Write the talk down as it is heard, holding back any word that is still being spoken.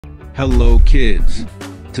Hello kids!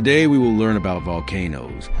 Today we will learn about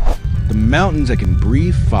volcanoes, the mountains that can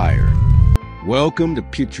breathe fire. Welcome to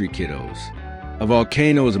PutriKiddos. A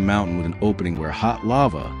volcano is a mountain with an opening where hot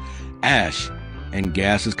lava, ash, and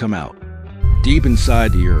gases come out. Deep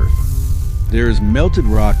inside the earth, there is melted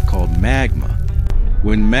rock called magma.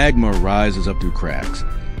 When magma rises up through cracks,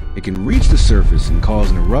 it can reach the surface and cause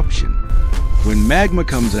an eruption. When magma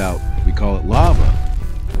comes out, we call it lava.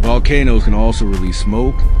 Volcanoes can also release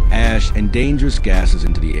smoke, ash, and dangerous gases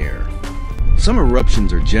into the air. Some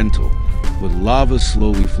eruptions are gentle, with lava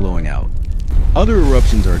slowly flowing out. Other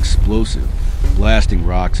eruptions are explosive, blasting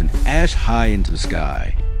rocks and ash high into the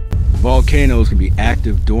sky. Volcanoes can be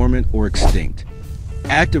active, dormant, or extinct.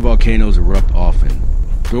 Active volcanoes erupt often.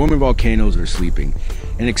 Dormant volcanoes are sleeping,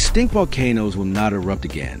 and extinct volcanoes will not erupt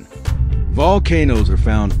again. Volcanoes are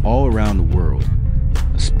found all around the world,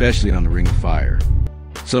 especially on the Ring of Fire.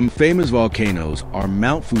 Some famous volcanoes are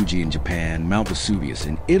Mount Fuji in Japan, Mount Vesuvius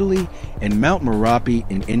in Italy, and Mount Merapi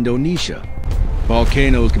in Indonesia.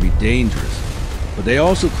 Volcanoes can be dangerous, but they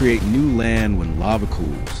also create new land when lava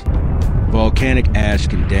cools. Volcanic ash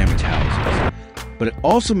can damage houses, but it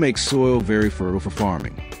also makes soil very fertile for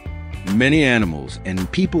farming. Many animals and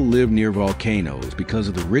people live near volcanoes because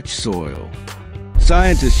of the rich soil.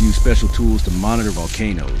 Scientists use special tools to monitor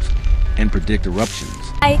volcanoes and predict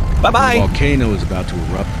eruptions. Bye-bye. When a volcano is about to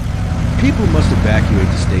erupt, people must evacuate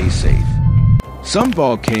to stay safe. Some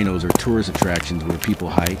volcanoes are tourist attractions where people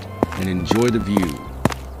hike and enjoy the view.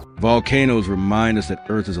 Volcanoes remind us that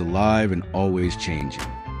Earth is alive and always changing.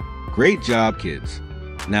 Great job, kids.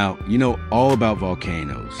 Now, you know all about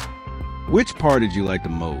volcanoes. Which part did you like the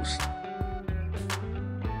most?